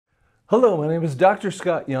Hello, my name is Dr.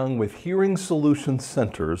 Scott Young with Hearing Solution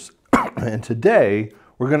Centers, and today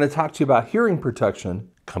we're going to talk to you about hearing protection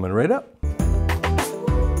coming right up.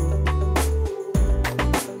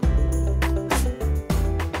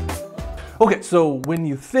 Okay, so when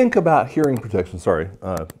you think about hearing protection,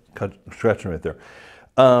 scratching right there.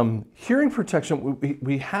 Hearing protection,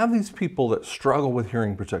 we have these people that struggle with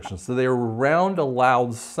hearing protection. So they're around a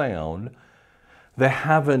loud sound, they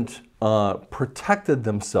haven't protected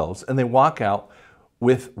themselves, and they walk out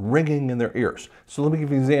with ringing in their ears. So let me give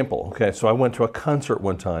you an example. Okay, so I went to a concert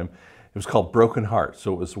one time. It was called Broken Heart.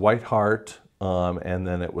 So it was White Heart, and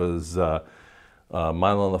then it was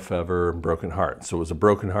Milo Lefevre and Broken Heart. So it was a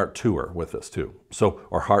Broken Heart tour with us too. So,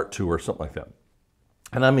 or Heart tour, something like that.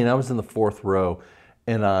 And I mean, I was in the fourth row,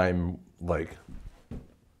 and I'm like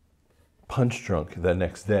punch drunk the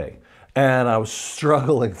next day. And I was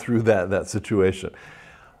struggling through that situation.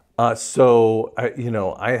 So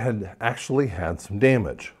I had actually had some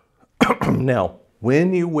damage. Now,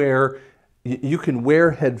 when you can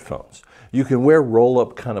wear headphones. You can wear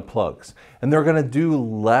roll-up kind of plugs. And they're going to do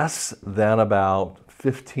less than about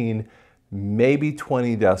 15, maybe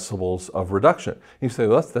 20 decibels of reduction. You say,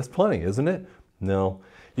 well, that's plenty, isn't it? No.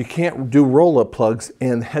 You can't do roll-up plugs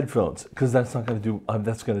and headphones because that's not going to do,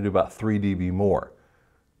 that's going to do about 3 dB more.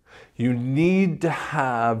 You need to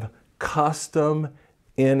have custom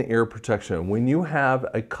in-ear protection. When you have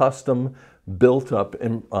a custom built-up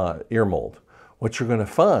ear mold, what you're going to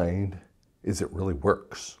find is it really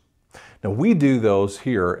works. Now we do those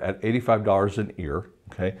here at $85 an ear,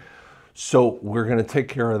 okay? So we're going to take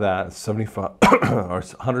care of that, 75 or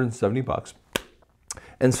 170 bucks.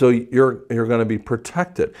 And so you're going to be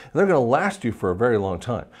protected. And they're going to last you for a very long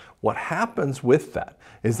time. What happens with that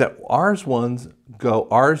is that ours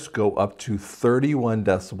go up to 31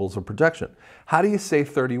 decibels of protection. How do you say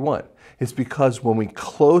 31? It's because when we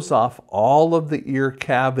close off all of the ear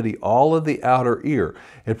cavity, all of the outer ear,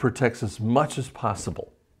 it protects as much as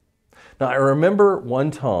possible. Now I remember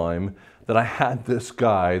one time that I had this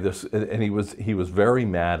guy, and he was very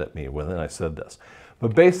mad at me when I said this.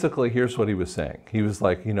 But basically, here's what he was saying. He was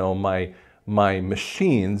like, you know, my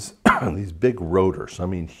machines, these big rotors, I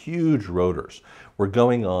mean huge rotors, were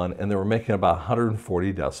going on and they were making about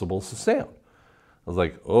 140 decibels of sound. I was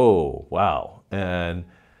like, oh, wow. And,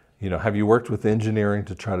 you know, have you worked with engineering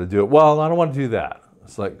to try to do it? Well, I don't want to do that.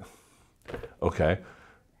 It's like, okay.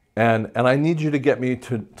 And I need you to get me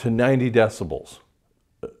to 90 decibels.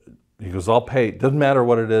 He goes, I'll pay, doesn't matter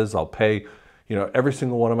what it is, I'll pay, you know, every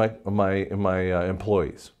single one of my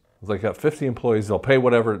employees. It's like I got 50 employees, they'll pay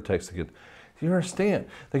whatever it takes to get. Do you understand?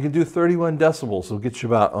 They can do 31 decibels, it'll get you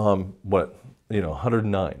about,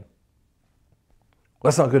 109.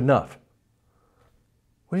 That's not good enough.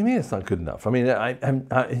 What do you mean it's not good enough? I mean, I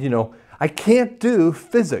can't do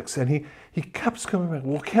physics. And he kept coming back,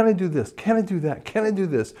 well, can I do this? Can I do that? Can I do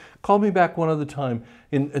this? Called me back one other time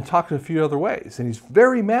and talked in a few other ways. And he's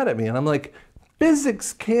very mad at me. And I'm like,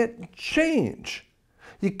 physics can't change.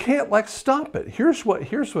 You can't stop it. Here's what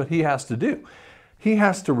he has to do. He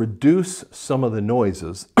has to reduce some of the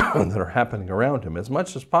noises that are happening around him as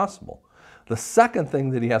much as possible. The second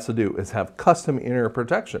thing that he has to do is have custom in-ear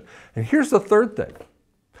protection. And here's the third thing.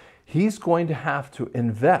 He's going to have to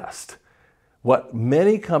invest. What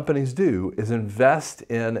many companies do is invest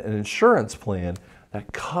in an insurance plan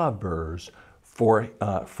that covers for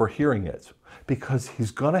hearing aids, because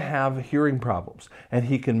he's going to have hearing problems, and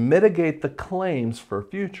he can mitigate the claims for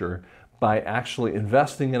future by actually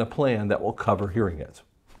investing in a plan that will cover hearing aids.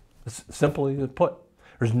 It's simply put.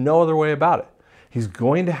 There's no other way about it. He's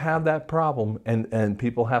going to have that problem, and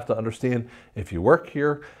people have to understand, if you work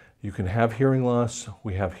here, you can have hearing loss.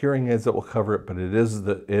 We have hearing aids that will cover it, but it is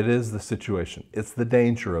the situation. It's the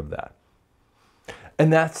danger of that.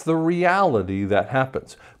 And that's the reality that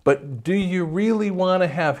happens. But do you really want to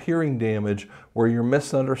have hearing damage where you're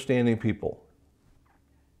misunderstanding people?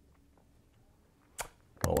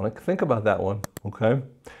 I want to think about that one, okay?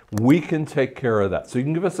 We can take care of that. So you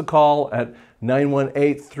can give us a call at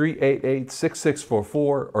 918-388-6644,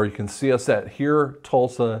 or you can see us at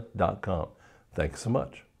heartulsa.com. Thanks so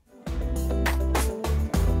much.